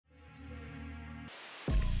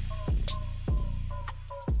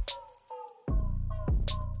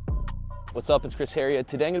What's up, it's Chris Heria.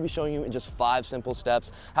 Today I'm going to be showing you in just 5 simple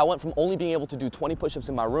steps how I went from only being able to do 20 push-ups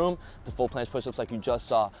in my room to full planche push-ups like you just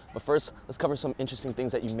saw. But first, let's cover some interesting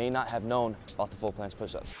things that you may not have known about the full planche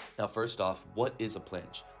push-ups. Now first off, what is a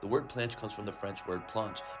planche? The word planche comes from the French word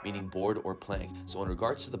planche, meaning board or plank. So in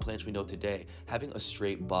regards to the planche we know today, having a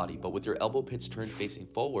straight body, but with your elbow pits turned facing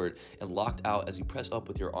forward and locked out as you press up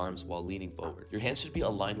with your arms while leaning forward. Your hands should be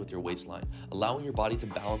aligned with your waistline, allowing your body to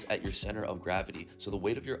balance at your center of gravity, so the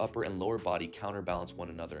weight of your upper and lower body counterbalance one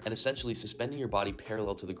another, and essentially suspending your body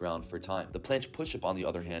parallel to the ground for time. The planche push-up, on the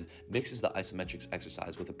other hand, mixes the isometrics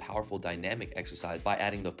exercise with a powerful dynamic exercise by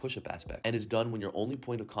adding the push-up aspect, and is done when your only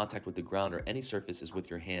point of contact with the ground or any surface is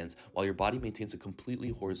with your hands, while your body maintains a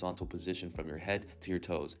completely horizontal position from your head to your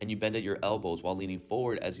toes, and you bend at your elbows while leaning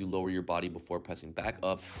forward as you lower your body before pressing back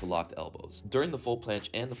up to locked elbows. During the full planche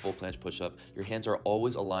and the full planche push-up, your hands are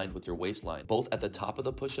always aligned with your waistline, both at the top of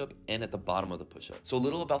the push-up and at the bottom of the push-up. So a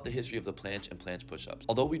little about the history of the planche and planche push-ups.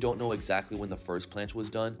 Although we don't know exactly when the first planche was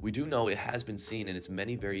done, we do know it has been seen in its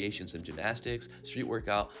many variations in gymnastics, street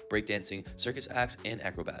workout, breakdancing, circus acts, and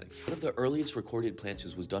acrobatics. One of the earliest recorded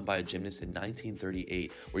planches was done by a gymnast in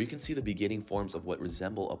 1938, where you can see the beginning forms of what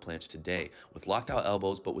resemble a planche today, with locked out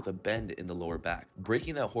elbows but with a bend in the lower back.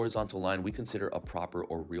 Breaking that horizontal line we consider a proper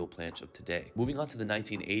or real planche of today. Moving on to the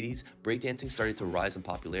 1980s, breakdancing started to rise in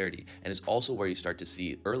popularity, and is also where you start to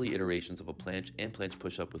see early iterations of a planche and planche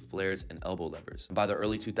push-up with flares and elbow levers. By the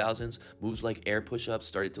early 2000s, moves like air push-ups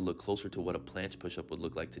started to look closer to what a planche push-up would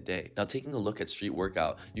look like today. Now taking a look at street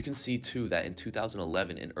workout, you can see too that in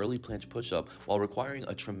 2011, an early planche push-up, while requiring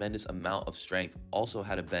a tremendous amount of strength, also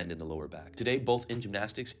had a bend in the lower back. Today, both in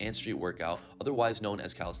gymnastics and street workout, otherwise known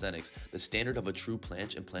as calisthenics, the standard of a true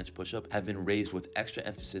planche and planche push-up have been raised with extra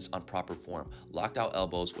emphasis on proper form, locked out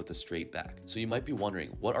elbows with a straight back. So you might be wondering,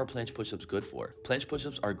 what are planche push-ups good for? Planche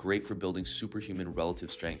push-ups are great for building superhuman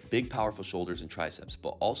relative strength, big powerful shoulders and triceps,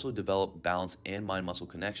 but also develop balance and mind-muscle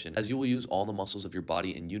connection, as you will use all the muscles of your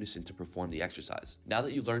body in unison to perform the exercise. Now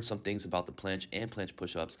that you've learned some things about the planche and planche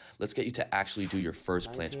push-ups, let's get you to actually do your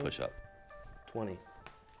first planche push-up. 20.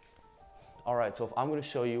 Alright, so if I'm going to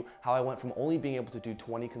show you how I went from only being able to do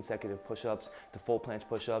 20 consecutive push-ups to full planche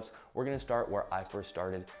push-ups, we're going to start where I first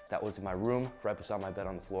started. That was in my room, right beside my bed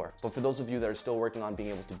on the floor. But for those of you that are still working on being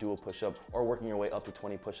able to do a push-up or working your way up to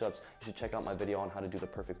 20 push-ups, you should check out my video on how to do the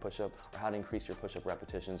perfect push-up or how to increase your push-up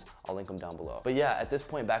repetitions. I'll link them down below. But yeah, at this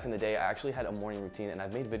point back in the day, I actually had a morning routine, and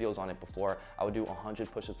I've made videos on it before. I would do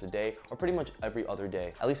 100 push-ups a day, or pretty much every other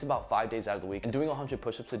day, at least about 5 days out of the week. And doing 100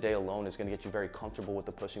 push-ups a day alone is going to get you very comfortable with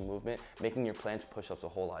the pushing movement, making your planche push-ups a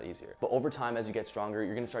whole lot easier. But over time, as you get stronger,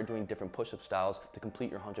 you're going to start doing different push-up styles to complete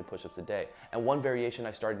your 100 push-ups a day. And one variation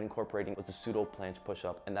I started incorporating was the pseudo planche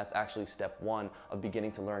push-up, and that's actually step 1 of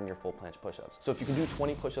beginning to learn your full planche push-ups. So if you can do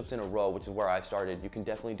 20 push-ups in a row, which is where I started, you can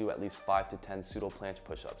definitely do at least 5 to 10 pseudo planche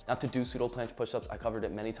push-ups. Now to do pseudo planche push-ups, I covered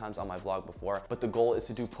it many times on my vlog before, but the goal is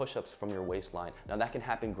to do push-ups from your waistline. Now that can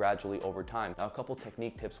happen gradually over time. Now a couple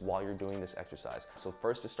technique tips while you're doing this exercise. So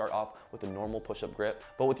first, to start off with a normal push-up grip,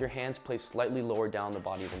 but with your hands placed slightly lower down the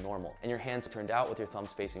body than normal, and your hands turned out with your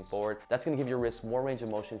thumbs facing forward. That's going to give your wrists more range of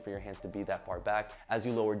motion for your hands to be that far back as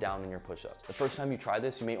you lower down in your push-ups. The first time you try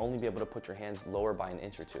this, you may only be able to put your hands lower by an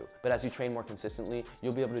inch or two, but as you train more consistently,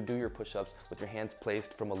 you'll be able to do your push-ups with your hands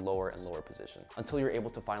placed from a lower and lower position until you're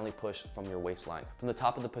able to finally push from your waistline. From the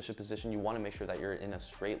top of the push-up position, you want to make sure that you're in a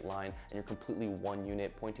straight line and you're completely one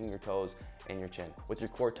unit, pointing your toes and your chin, with your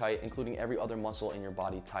core tight, including every other muscle in your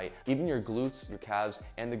body tight, even your glutes, your calves,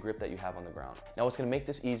 and the grip that you have on the ground. Now what's going to make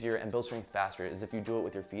this easier and build strength faster is if you do it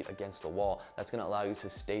with your feet against the wall. That's going to allow you to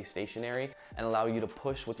stay stationary and allow you to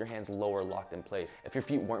push with your hands lower, locked in place. If your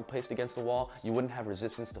feet weren't placed against the wall, you wouldn't have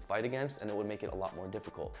resistance to fight against, and it would make it a lot more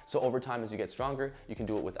difficult. So over time, as you get stronger, you can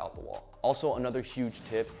do it without the wall. Also, another huge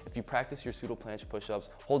tip, if you practice your pseudo planche push-ups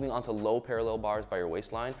holding onto low parallel bars by your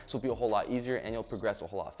waistline, this will be a whole lot easier and you'll progress a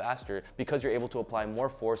whole lot faster because you're able to apply more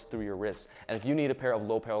force through your wrists. And if you need a pair of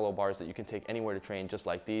low parallel bars that you can take anywhere to train just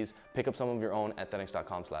like these, pick up some of your own at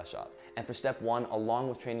thenx.com/shop. And for step 1, along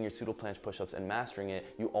with training your pseudo planche push-ups and mastering it,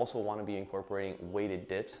 you also want to be incorporating weighted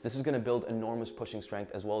dips. This is going to build enormous pushing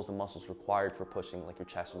strength as well as the muscles required for pushing, like your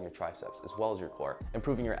chest and your triceps, as well as your core,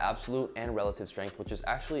 improving your absolute and relative strength, which is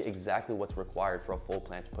actually exactly what's required for a full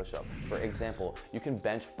planche push-up. For example, you can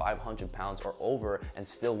bench 500 pounds or over and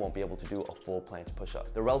still won't be able to do a full planche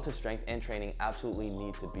push-up. The relative strength and training absolutely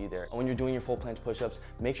need to be there. And when you're doing your full planche push-ups,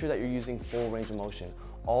 make sure that you're using full range of motion,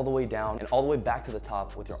 all the way down and all the way back to the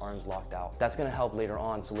top with your arms locked out. That's going to help later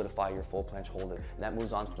on solidify your full planche holder. And that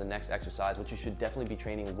moves on on to the next exercise, which you should definitely be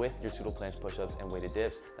training with your pseudo planche push-ups and weighted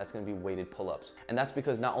dips. That's gonna be weighted pull-ups. And that's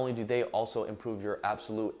because not only do they also improve your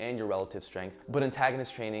absolute and your relative strength, but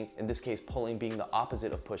antagonist training, in this case pulling being the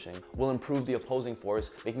opposite of pushing, will improve the opposing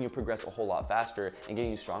force, making you progress a whole lot faster and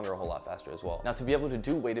getting you stronger a whole lot faster as well. Now, to be able to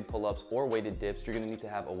do weighted pull-ups or weighted dips, you're gonna need to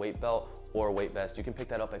have a weight belt or a weight vest. You can pick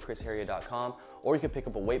that up at CHRISH.com, or you can pick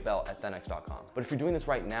up a weight belt at ThenX.com. But if you're doing this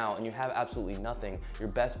right now and you have absolutely nothing, your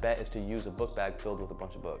best bet is to use a book bag filled with a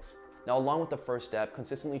bunch of books. Now, along with the first step,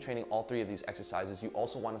 consistently training all three of these exercises, you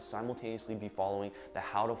also want to simultaneously be following the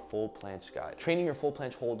how to full planche guide. Training your full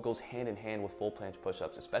planche hold goes hand in hand with full planche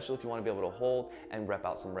push-ups, especially if you want to be able to hold and rep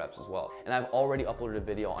out some reps as well. And I've already uploaded a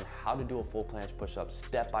video on how to do a full planche push-up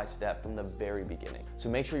step by step from the very beginning. So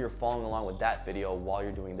make sure you're following along with that video while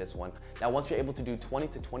you're doing this one. Now, once you're able to do 20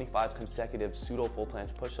 to 25 consecutive pseudo full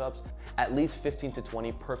planche push-ups, at least 15 to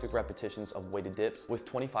 20 perfect repetitions of weighted dips with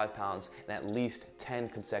 25 pounds, and at least 10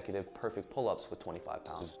 consecutive perfect pull-ups with 25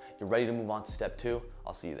 pounds. You're ready to move on to step 2.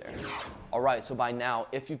 I'll see you there. All right, so by now,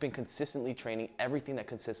 if you've been consistently training everything that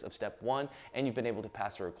consists of step 1 and you've been able to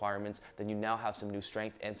pass the requirements, then you now have some new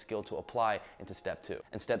strength and skill to apply into step 2.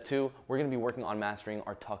 In step 2, we're gonna be working on mastering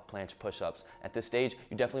our tuck planche push-ups. At this stage,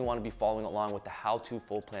 you definitely wanna be following along with the how-to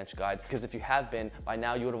full planche guide, because if you have been, by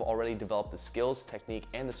now you would have already developed the skills, technique,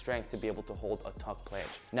 and the strength to be able to hold a tuck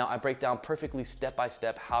planche. Now, I break down perfectly step by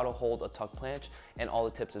step how to hold a tuck planche and all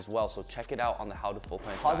the tips as well, so check it out on the how to full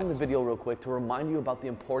planche. Pausing the video real quick to remind you about the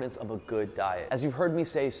importance of a good diet. As you've heard me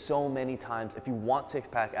say so many times, if you want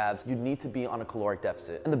six-pack abs, you need to be on a caloric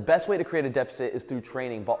deficit. And the best way to create a deficit is through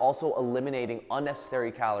training, but also eliminating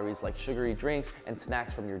unnecessary calories like sugary drinks and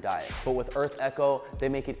snacks from your diet. But with Earth Echo, they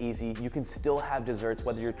make it easy. You can still have desserts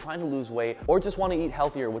whether you're trying to lose weight or just want to eat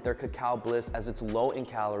healthier with their Cacao Bliss, as it's low in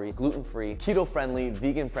calorie, gluten-free, keto-friendly,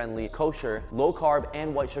 vegan-friendly, kosher, low-carb,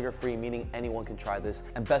 and white sugar-free, meaning anyone can try this.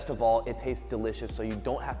 And best of all, it tastes delicious, so you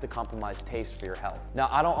don't have to compromise taste for your health. Now,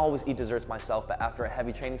 I don't always eat desserts myself, but after a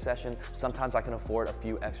heavy training session, sometimes I can afford a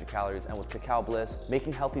few extra calories, and with Cacao Bliss,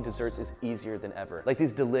 making healthy desserts is easier than ever. Like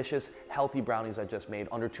these delicious, healthy brownies I just made,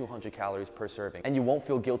 under 200 calories per serving. And you won't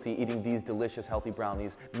feel guilty eating these delicious, healthy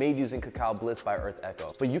brownies made using Cacao Bliss by Earth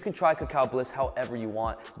Echo. But you can try Cacao Bliss however you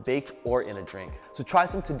want, baked or in a drink. So try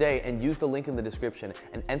some today and use the link in the description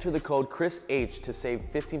and enter the code CHRISH to save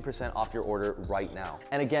 15% off your order right now.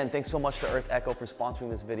 And again, thanks so much to Earth Echo for sponsoring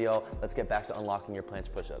this video. Let's get back to unlocking your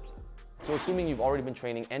planche push-ups. So assuming you've already been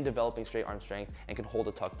training and developing straight arm strength and can hold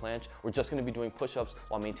a tuck planche, we're just gonna be doing push-ups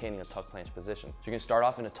while maintaining a tuck planche position. So you're gonna start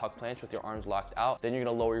off in a tuck planche with your arms locked out, then you're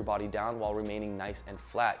gonna lower your body down while remaining nice and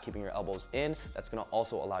flat, keeping your elbows in. That's gonna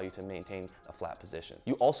also allow you to maintain a flat position.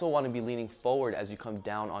 You also wanna be leaning forward as you come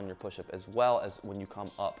down on your push-up, as well as when you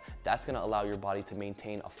come up. That's gonna allow your body to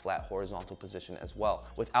maintain a flat horizontal position as well.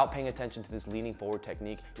 Without paying attention to this leaning forward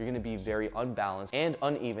technique, you're gonna be very unbalanced and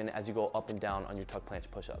uneven as you go up and down on your tuck planche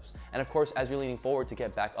push-ups. And of course, as you're leaning forward to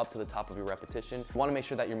get back up to the top of your repetition, you wanna make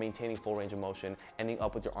sure that you're maintaining full range of motion, ending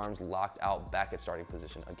up with your arms locked out back at starting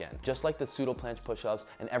position again. Just like the pseudo planche push-ups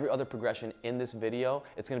and every other progression in this video,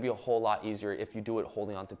 it's gonna be a whole lot easier if you do it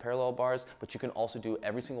holding onto parallel bars, but you can also do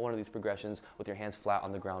every single one of these progressions with your hands flat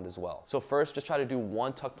on the ground as well. So first, just try to do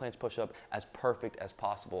one tuck planche push-up as perfect as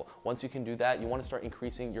possible. Once you can do that, you wanna start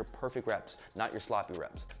increasing your perfect reps, not your sloppy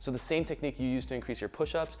reps. So the same technique you use to increase your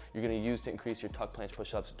push-ups, you're gonna use to increase your tuck planche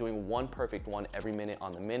push-ups, doing one perfect one every minute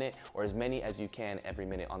on the minute, or as many as you can every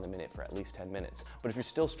minute on the minute for at least 10 minutes. But if you're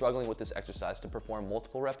still struggling with this exercise to perform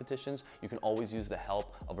multiple repetitions, you can always use the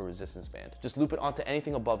help of a resistance band. Just loop it onto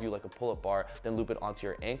anything above you like a pull-up bar, then loop it onto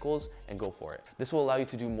your ankles and go for it. This will allow you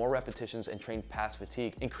to do more repetitions and train past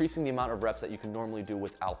fatigue, increasing the amount of reps that you can normally do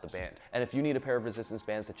without the band. And if you need a pair of resistance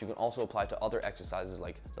bands that you can also apply to other exercises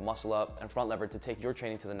like the muscle up and front lever to take your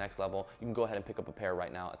training to the next level, you can go ahead and pick up a pair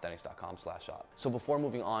right now at ThenX.com/shop. So before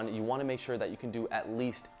moving on, you wanna make sure that you can do at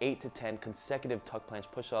least 8 to 10 consecutive tuck planche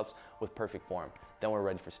push-ups with perfect form. Then we're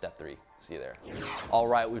ready for step 3. See you there. All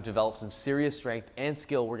right, we've developed some serious strength and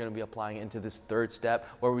skill we're gonna be applying into this third step,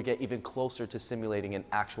 where we get even closer to simulating an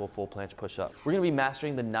actual full planche push-up. We're gonna be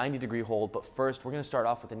mastering the 90-degree hold, but first we're gonna start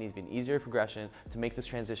off with an even easier progression to make this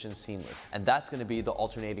transition seamless. And that's gonna be the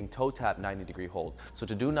alternating toe tap 90-degree hold. So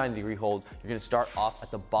to do a 90-degree hold, you're gonna start off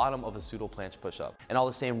at the bottom of a pseudo planche push-up. And all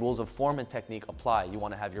the same rules of form and technique apply. You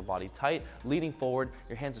wanna have your body tight, leaning forward,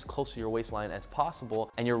 your hands as close to your waistline as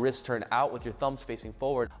possible, and your wrists turned out with your thumbs facing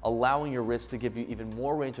forward, allowing your wrists to give you even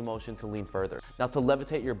more range of motion to lean further. Now, to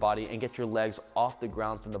levitate your body and get your legs off the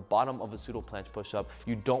ground from the bottom of a pseudo planche push-up,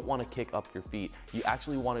 you don't want to kick up your feet. You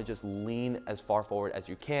actually want to just lean as far forward as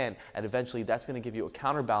you can, and eventually that's going to give you a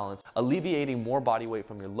counterbalance, alleviating more body weight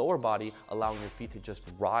from your lower body, allowing your feet to just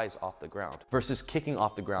rise off the ground versus kicking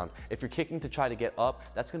off the ground. If you're kicking to try to get up,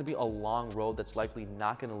 that's going to be a long road that's likely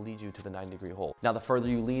not going to lead you to the 90-degree hold. Now, the further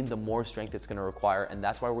you lean, the more strength it's going to require, and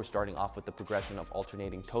that's why we're starting off with the progression of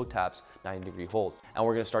alternating toe taps, 90-degree hold. And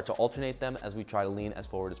we're going to start to alternate them as we try to lean as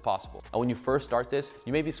forward as possible. And when you first start this,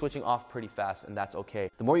 you may be switching off pretty fast, and that's okay.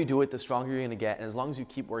 The more you do it, the stronger you're going to get, and as long as you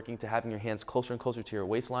keep working to having your hands closer and closer to your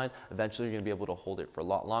waistline, eventually you're going to be able to hold it for a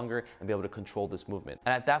lot longer and be able to control this movement.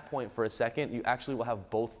 And at that point, for a second, you actually will have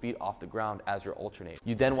both feet off the ground as you're alternating.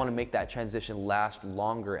 You then want to make that transition last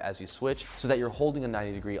longer as you switch so that you're holding a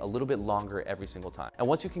 90-degree a little bit longer every single time. And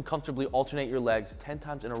once you can comfortably alternate your legs 10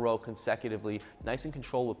 times in a row consecutively, nice and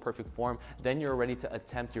controlled with perfect form, then you're ready to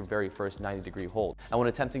attempt your very first 90-degree hold. And when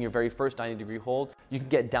attempting your very first 90-degree hold, you can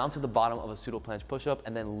get down to the bottom of a pseudo planche push-up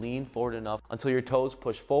and then lean forward enough until your toes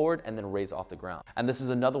push forward and then raise off the ground. And this is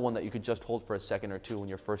another one that you could just hold for a second or two when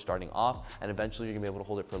you're first starting off, and eventually you're gonna be able to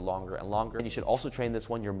hold it for longer and longer. And you should also train this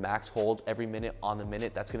one your max hold every minute on the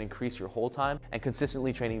minute. That's gonna increase your hold time, and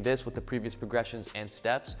consistently training this with the previous progressions and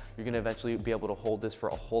steps, you're gonna eventually be able to hold this for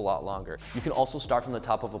a whole lot longer. You can also start from the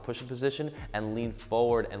top of a push-up position and lean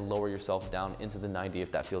forward and lower yourself down into the 90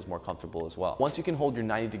 if that feels more comfortable as well. Once you can hold your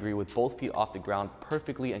 90-degree with both feet off the ground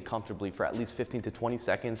perfectly and comfortably for at least 15 to 20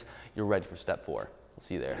 seconds, you're ready for step 4.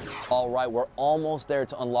 See you there. All right, we're almost there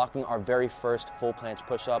to unlocking our very first full planche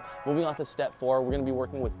push-up. Moving on to step 4, we're gonna be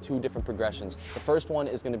working with 2 different progressions. The first one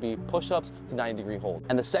is gonna be push-ups to 90-degree hold.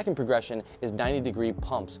 And the second progression is 90-degree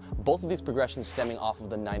pumps. Both of these progressions stemming off of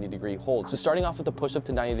the 90-degree hold. So starting off with the push-up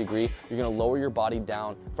to 90-degree, you're gonna lower your body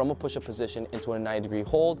down from a push-up position into a 90-degree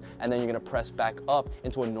hold, and then you're gonna press back up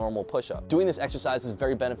into a normal push-up. Doing this exercise is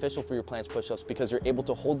very beneficial for your planche push-ups because you're able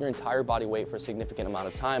to hold your entire body weight for a significant amount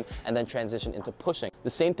of time and then transition into pushing. The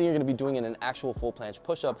same thing you're gonna be doing in an actual full planche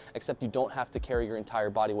push-up, except you don't have to carry your entire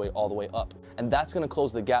body weight all the way up. And that's gonna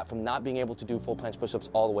close the gap from not being able to do full planche push-ups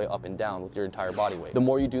all the way up and down with your entire body weight. The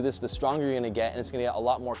more you do this, the stronger you're gonna get, and it's gonna get a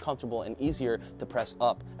lot more comfortable and easier to press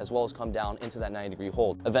up as well as come down into that 90-degree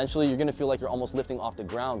hold. Eventually, you're gonna feel like you're almost lifting off the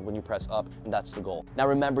ground when you press up, and that's the goal. Now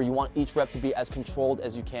remember, you want each rep to be as controlled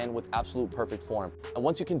as you can with absolute perfect form. And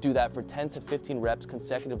once you can do that for 10 to 15 reps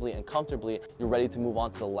consecutively and comfortably, you're ready to move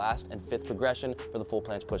on to the last and 5th progression for the full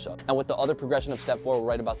planche push-up. And with the other progression of step 4 we're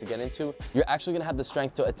right about to get into, you're actually gonna have the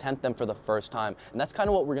strength to attempt them for the first time. And that's kind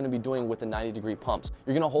of what we're gonna be doing with the 90-degree pumps.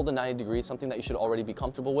 You're gonna hold a 90 degrees, something that you should already be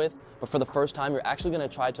comfortable with, but for the first time, you're actually gonna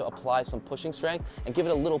try to apply some pushing strength and give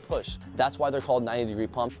it a little push. That's why they're called 90-degree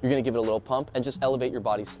pump. You're gonna give it a little pump and just elevate your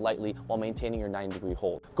body slightly while maintaining your 90-degree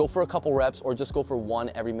hold. Go for a couple reps or just go for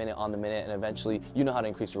 1 every minute on the minute, and eventually you know how to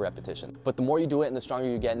increase your repetition. But the more you do it and the stronger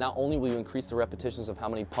you get, not only will you increase the repetitions of how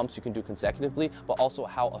many pumps you can do consecutively, but also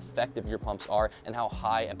how effective your pumps are and how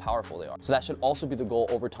high and powerful they are. So that should also be the goal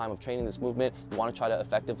over time of training this movement. You want to try to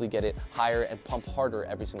effectively get it higher and pump harder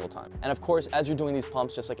every single time. And of course, as you're doing these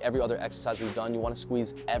pumps, just like every other exercise we've done, you want to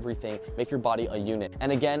squeeze everything, make your body a unit.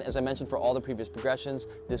 And again, as I mentioned for all the previous progressions,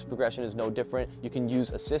 this progression is no different. You can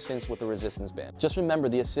use assistance with the resistance band. Just remember,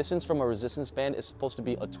 the assistance from a resistance band is supposed to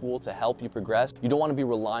be a tool to help you progress. You don't want to be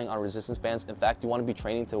relying on resistance bands. In fact, you want to be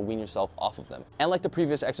training to wean yourself off of them. And like the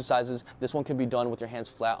previous exercises, this one can be done with your hands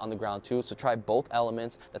flat on the ground too. So try both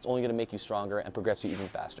elements. That's only going to make you stronger and progress you even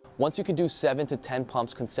faster. Once you can do 7 to 10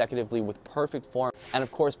 pumps consecutively with perfect form, and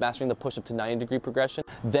of course mastering the push-up to 90-degree progression,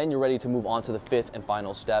 then you're ready to move on to the 5th and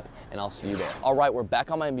final step, and I'll see you there. All right, we're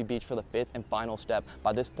back on Miami Beach for the 5th and final step.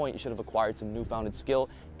 By this point, you should have acquired some newfounded skill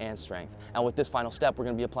and strength. And with this final step, we're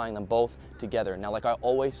going to be applying them both together. Now, like I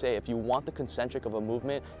always say, if you want the concentric of a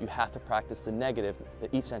movement, you have to practice the negative,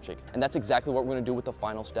 the eccentric. And that's exactly what we're going to do with the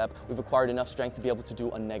final step. We've acquired enough strength to be able to do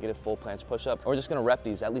a negative full planche push-up. And we're just going to rep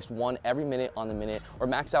these at least 1 every minute on the minute, or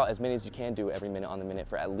max out as many as you can do every minute on the minute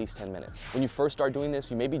for at least 10 minutes. When you first start doing this,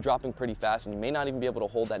 you may be dropping pretty fast, and you may not even be able to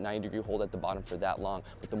hold that 90-degree hold at the bottom for that long.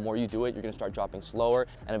 But the more you do it, you're going to start dropping slower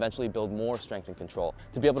and eventually build more strength and control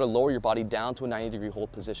to be able to lower your body down to a 90-degree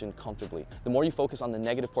hold position comfortably. The more you focus on the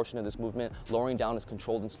negative portion of this movement, lowering down as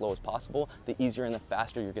controlled and slow as possible, the easier and the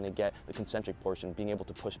faster you're going to get the concentric portion, being able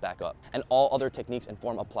to push back up. And all other techniques and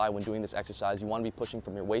form apply when doing this exercise. You want to be pushing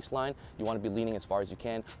from your waistline, you want to be leaning as far as you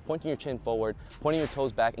can, pointing your chin forward, pointing your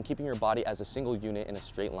toes back, and keeping your body as a single unit in a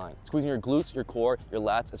straight line. Squeezing your glutes, your core, your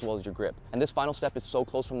lats, as well as your grip. And this final step is so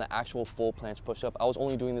close from the actual full planche push-up. I was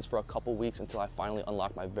only doing this for a couple weeks until I finally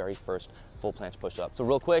unlocked my very first full planche push-up. So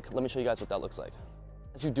real quick, let me show you guys what that looks like.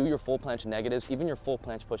 As you do your full planche negatives, even your full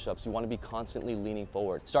planche push-ups, you want to be constantly leaning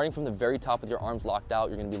forward. Starting from the very top with your arms locked out,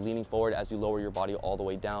 you're going to be leaning forward as you lower your body all the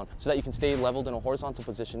way down so that you can stay leveled in a horizontal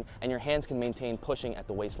position and your hands can maintain pushing at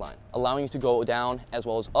the waistline, allowing you to go down as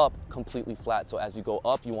well as up completely flat. So as you go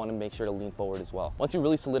up, you want to make sure to lean forward as well. Once you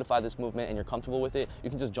really solidify this movement and you're comfortable with it, you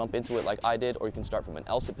can just jump into it like I did, or you can start from an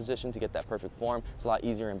L-sit position to get that perfect form. It's a lot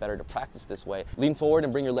easier and better to practice this way. Lean forward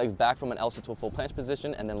and bring your legs back from an L-sit to a full planche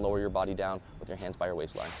position, and then lower your body down with your hands by your waistline.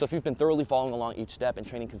 So if you've been thoroughly following along each step and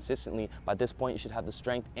training consistently, by this point you should have the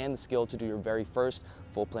strength and the skill to do your very first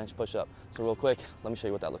full planche push-up. So real quick, let me show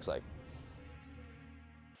you what that looks like.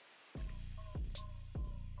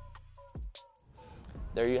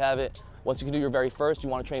 There you have it. Once you can do your very first, you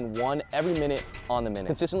want to train 1 every minute on the minute.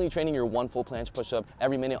 Consistently training your 1 full planche push-up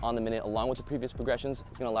every minute on the minute, along with the previous progressions,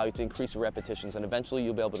 is going to allow you to increase your repetitions, and eventually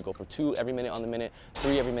you'll be able to go for 2 every minute on the minute,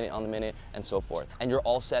 3 every minute on the minute, and so forth. And you're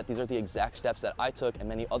all set. These are the exact steps that I took and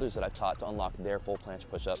many others that I've taught to unlock their full planche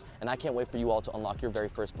push-up. And I can't wait for you all to unlock your very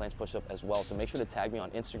first planche push-up as well. So make sure to tag me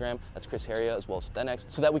on Instagram, that's Chris Heria, as well as Stenex,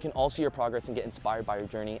 so that we can all see your progress and get inspired by your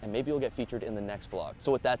journey, and maybe you'll get featured in the next vlog.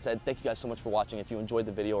 So with that said, thank you guys so much for watching. If you enjoyed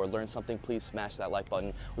the video or learned something, please smash that like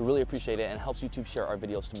button. We really appreciate it, and it helps YouTube share our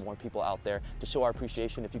videos to more people out there. To show our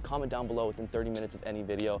appreciation, if you comment down below within 30 minutes of any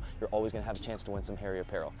video, you're always going to have a chance to win some Heria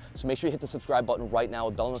apparel. So make sure you hit the subscribe button right now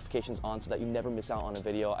with bell notifications on so that you never miss out on a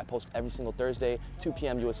video. I post every single Thursday, 2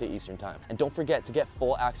 p.m. USA Eastern Time. And don't forget to get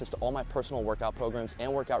full access to all my personal workout programs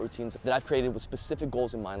and workout routines that I've created with specific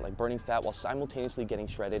goals in mind, like burning fat while simultaneously getting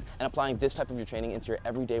shredded and applying this type of your training into your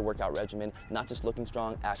everyday workout regimen, not just looking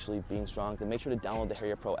strong, actually being strong. Then make sure to download the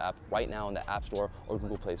Heria Pro app right now in the App Store or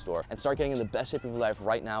Google Play Store and start getting in the best shape of your life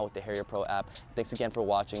right now with the Heria Pro app. Thanks again for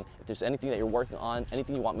watching. If there's anything that you're working on,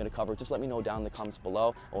 anything you want me to cover, just let me know down in the comments below,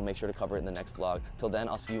 and we'll make sure to cover it in the next vlog. Till then,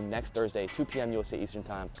 I'll see you next Thursday, 2 p.m. USA Eastern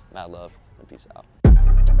Time. Mad love and peace out.